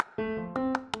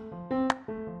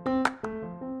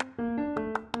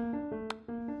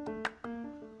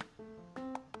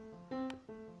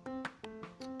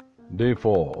Day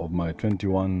 4 of my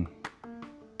 21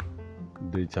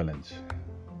 day challenge.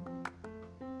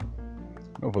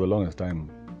 For the longest time,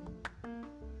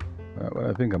 when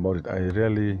I think about it, I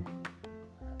rarely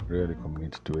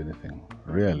commit to anything.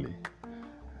 Rarely.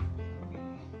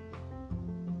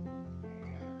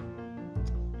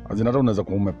 As in, I don't know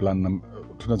tumeplan,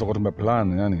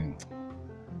 yani.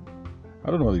 I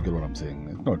don't know whether you get what I'm saying.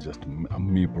 It's not just a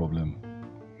me problem.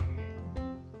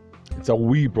 It's a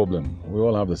we problem. We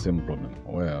all have the same problem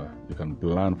where you can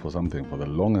plan for something for the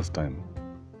longest time.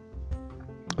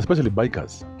 Especially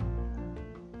bikers.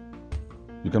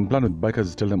 You can plan with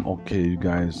bikers, tell them, okay, you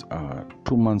guys,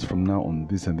 2 months from now on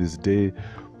this and this day,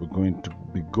 we're going to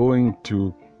be going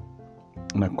to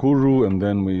Nakuru, and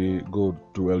then we go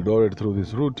to Eldoret through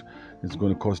this route. It's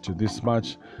going to cost you this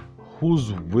much.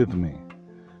 Who's with me?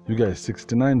 You guys,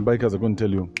 69 bikers are going to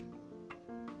tell you,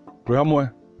 we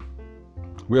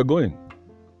are going.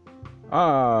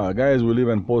 Guys will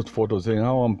even post photos saying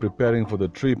how I'm preparing for the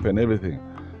trip and everything.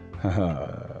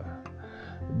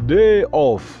 Day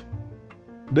off.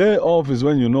 Day off is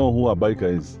when you know who a biker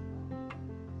is.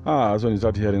 That's when you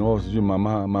start hearing,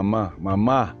 mama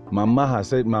has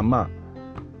said mama.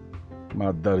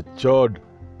 Mother chod.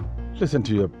 Listen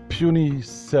to your puny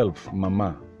self,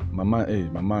 mama. Mama,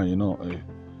 you know,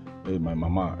 my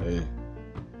mama,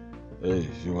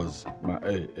 she was my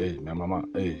mama,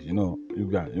 you know, you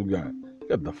got,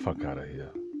 get the fuck out of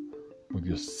here with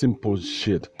your simple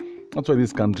shit. That's why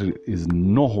this country is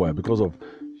nowhere, because of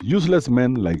useless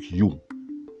men like you.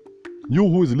 You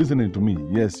who is listening to me,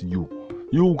 yes, you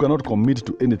who cannot commit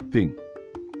to anything.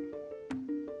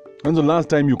 When's the last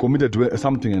time you committed to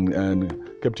something and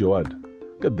kept your word?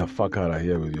 Get the fuck out of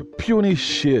here with your puny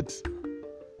shit.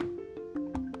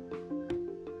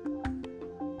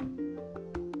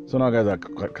 So now guys are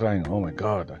crying, oh my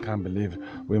God, I can't believe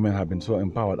women have been so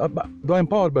empowered. But they're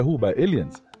empowered by who? By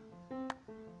aliens.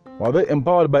 Are they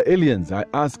empowered by aliens? I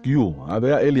ask you, are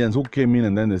there aliens who came in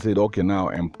and then they said, okay, now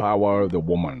empower the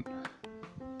woman?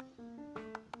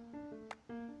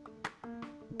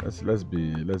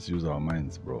 Let's use our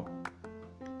minds, bro.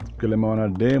 There's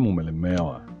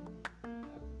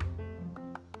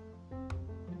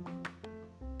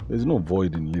no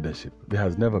void in leadership. There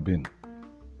has never been.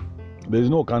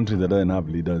 There's no country that doesn't have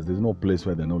leaders. There's no place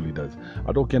where there are no leaders.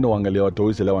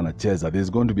 There's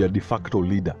going to be a de facto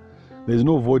leader. There's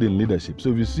no void in leadership.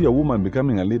 So if you see a woman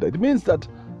becoming a leader, it means that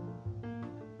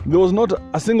there was not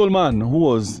a single man who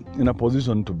was in a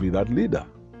position to be that leader.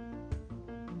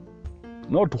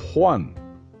 Not one.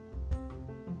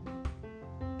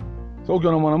 So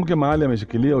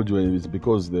it's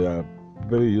because there are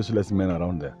very useless men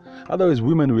around there. Otherwise,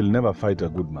 women will never fight a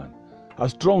good man. A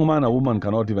strong man, a woman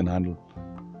cannot even handle.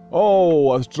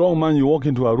 Oh, a strong man, you walk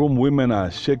into a room, women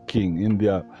are shaking in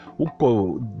their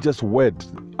just wet,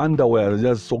 underwear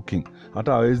just soaking.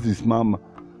 Hata is this mama.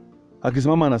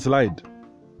 Akisimama na slide.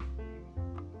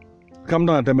 Come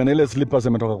down and ile slippers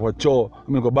ametoka kwa choo,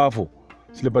 kwa bafu.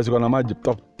 Slippers iko na maji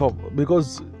top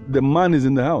because the man is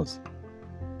in the house.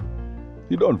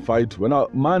 You don't fight. When a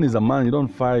man is a man, you don't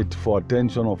fight for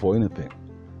attention or for anything.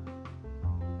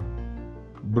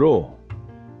 Bro,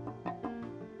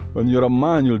 when you're a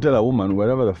man, you'll tell a woman,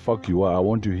 wherever the fuck you are, I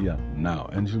want you here now.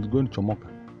 And she's going to chomoka.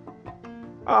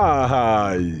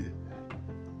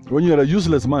 When you're a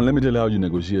useless man, let me tell you how you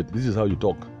negotiate. This is how you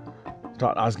talk.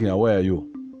 Start asking her, where are you?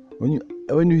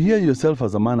 When you hear yourself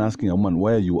as a man asking a woman,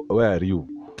 where are you?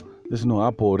 There's no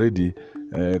up already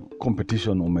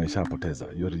competition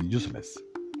umeshapoteza. You're useless.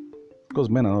 Because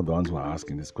men are not the ones who are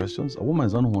asking these questions. A woman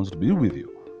is the one who wants to be with you.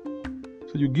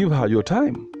 So you give her your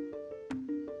time.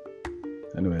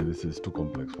 Anyway, this is too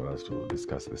complex for us to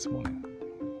discuss this morning.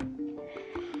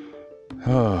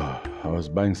 I was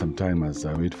buying some time as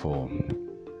I wait for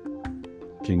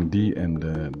King D and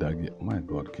Dagi. My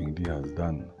God, King D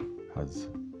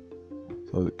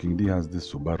So King D has this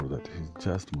Subaru that he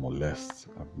just molests.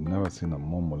 I've never seen a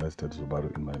more molested Subaru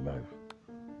in my life.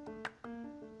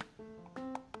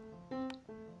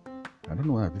 I don't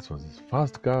know whether this was his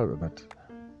first car or that.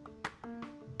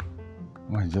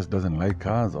 He just doesn't like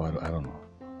cars, or I don't know.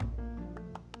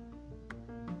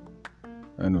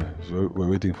 Anyway, so we're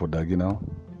waiting for Dagi now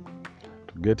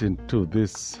to get into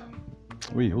this.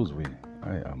 Who's we?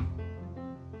 I am.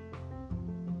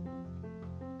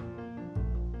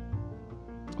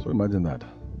 So imagine that.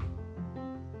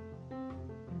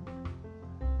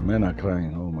 Men are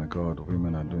crying, oh my God,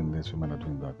 women are doing this, women are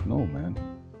doing that. No, man.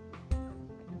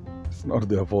 It's not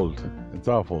their fault. It's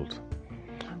our fault.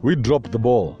 We dropped the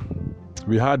ball.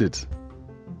 We had it.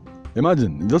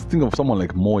 Imagine, just think of someone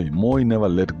like Moi. Moi never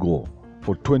let go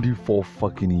for 24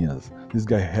 fucking years. This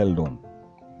guy held on.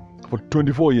 For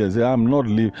 24 years, I'm not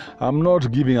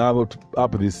giving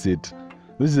up this seat.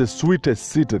 This is the sweetest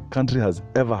seat the country has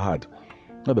ever had.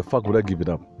 How the fuck would I give it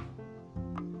up?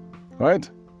 Right?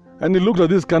 And he looked at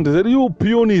this country and said, you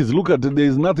peonies, look at it, there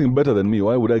is nothing better than me.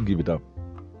 Why would I give it up?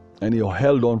 And he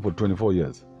held on for 24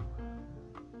 years.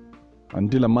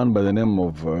 Until a man by the name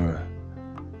of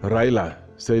Raila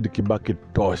said Kibaki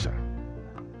tosha.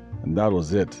 And that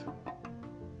was it.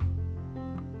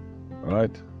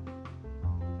 Alright?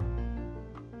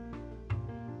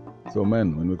 So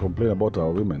men, when we complain about our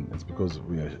women, it's because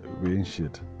we ain't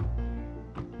shit.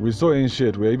 We're so ain't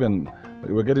shit, we're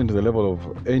getting to the level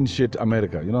of ain't shit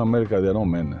America. You know, America, they're no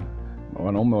men.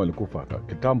 Wanaume walikufa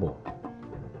kitambo.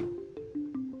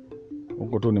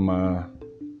 Huko tu ni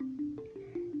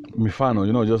mifano,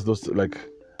 you know, just those like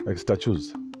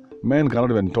statues. Men cannot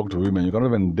even talk to women. You cannot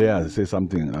even dare say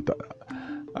something.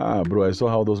 Bro, I saw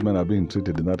how those men are being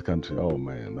treated in that country. Oh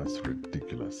man, that's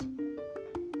ridiculous.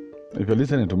 If you're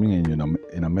listening to me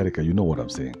in America, you know what I'm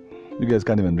saying. You guys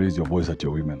can't even raise your voice at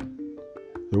your women.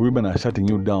 The women are shutting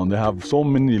you down. They have so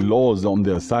many laws on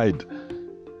their side.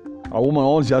 A woman,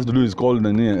 all she has to do is call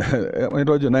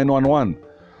 911.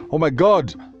 Oh my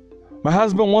God, my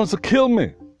husband wants to kill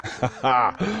me.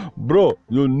 Bro,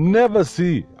 you'll never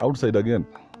see outside again.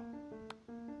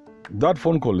 That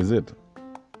phone call is it.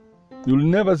 You'll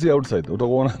never see outside.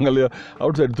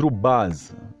 Outside through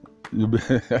bars.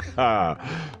 Man,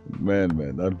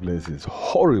 that place is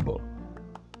horrible.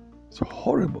 It's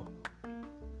horrible.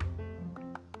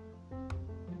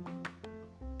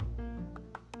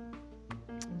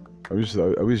 I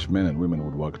wish men and women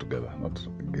would work together, not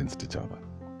against each other.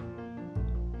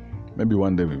 Maybe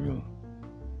one day we will.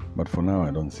 But for now,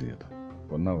 I don't see it.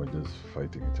 For now, we're just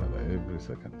fighting each other every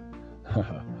second.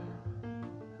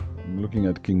 I'm looking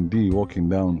at King D walking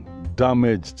down,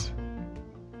 damaged.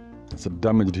 It's a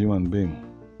damaged human being.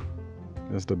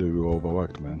 Yesterday we were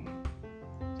overworked, man.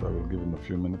 So I will give him a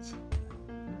few minutes.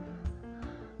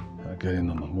 I'll get in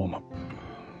on the warm-up.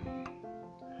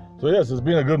 So yes, it's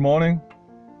been a good morning.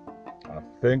 I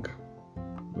think,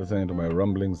 listening to my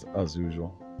rumblings as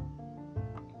usual.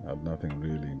 I had nothing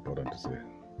really important to say.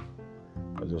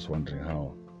 I was just wondering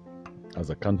how, as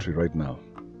a country right now,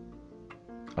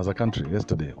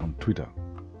 yesterday on Twitter,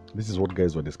 this is what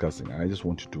guys were discussing. I just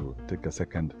want you to take a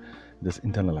second, just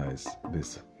internalize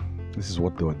this. This is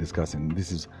what they were discussing.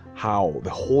 This is how the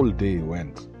whole day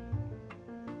went.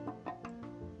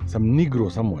 Some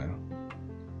Negro somewhere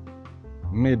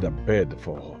made a bed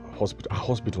for a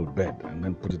hospital bed, and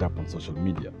then put it up on social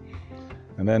media.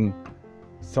 And then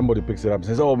somebody picks it up and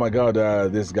says, oh my God,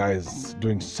 this guy is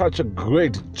doing such a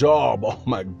great job. Oh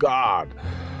my God.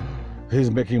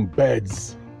 He's making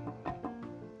beds.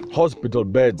 Hospital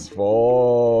beds for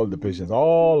all the patients.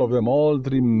 All of them. All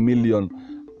 3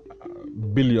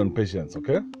 billion patients,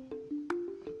 okay?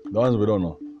 The ones we don't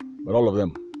know. But all of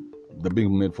them, they're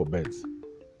being made for beds.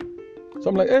 So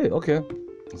I'm like, hey, okay.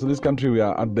 So this country, we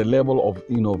are at the level of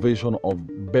innovation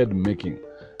of bed making.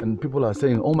 And people are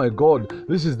saying, oh my God,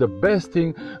 this is the best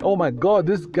thing. Oh my God,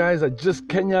 these guys are just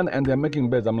Kenyan and they're making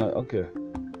beds. I'm like, okay.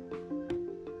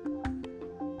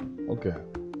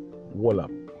 Wall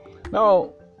up.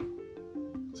 Now,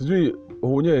 Sijui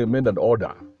Hunye made an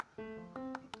order.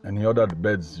 And he ordered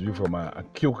beds from a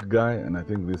Kyuk guy and I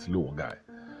think this Luo guy.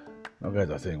 Now guys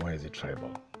are saying, why is he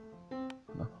tribal?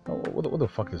 What the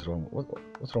fuck is wrong?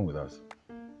 What's wrong with us?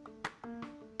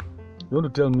 You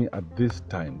want to tell me at this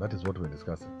time, that is what we're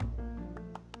discussing.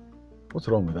 What's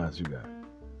wrong with us, you guys?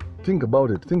 Think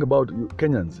about it. Think about you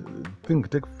Kenyans.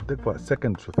 Take for a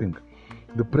second to think.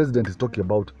 The president is talking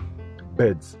about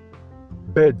beds.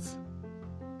 Beds.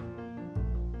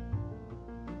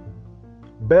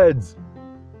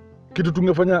 Kitu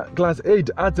tungefanya class 8,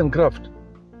 arts and craft.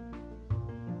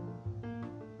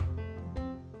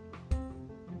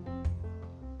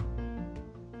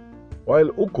 While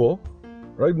Uko,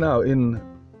 right now in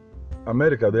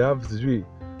America, they have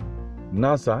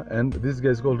NASA and this guy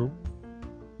is called who?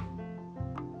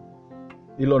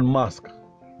 Elon Musk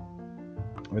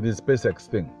with his SpaceX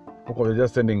thing. They're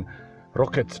just sending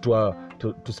rockets to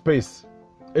space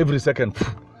every second.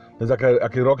 There's like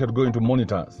a rocket going to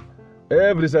monitors.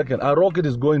 Every second, a rocket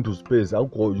is going to space.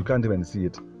 You can't even see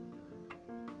it.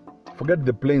 Forget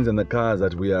the planes and the cars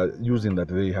that we are using that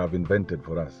they have invented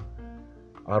for us.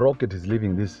 A rocket is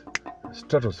leaving this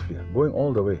stratosphere, going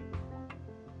all the way.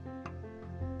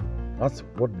 That's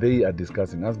what they are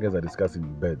discussing. Us guys are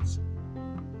discussing beds.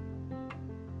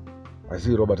 I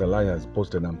see Robert Elias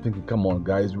posted, and I'm thinking, come on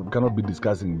guys, we cannot be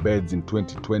discussing beds in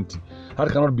 2020. That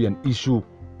cannot be an issue.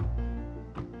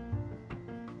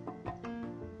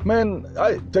 Man,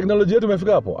 technology yetu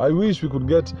imefika hapo. I wish we could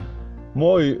get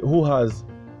Moi who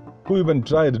even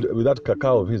tried with that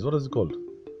cacao of his. What is it called?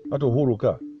 That Uhuru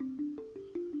car.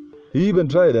 He even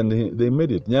tried and they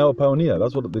made it. Nyayo Pioneer,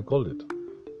 that's what they called it.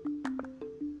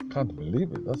 Can't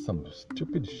believe it. That's some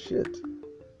stupid shit.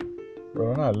 But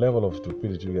on a level of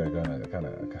stupidity, my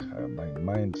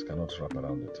mind cannot wrap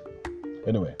around it.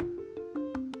 Anyway,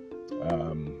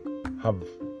 have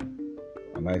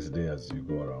a nice day as you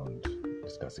go around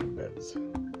discussing beds.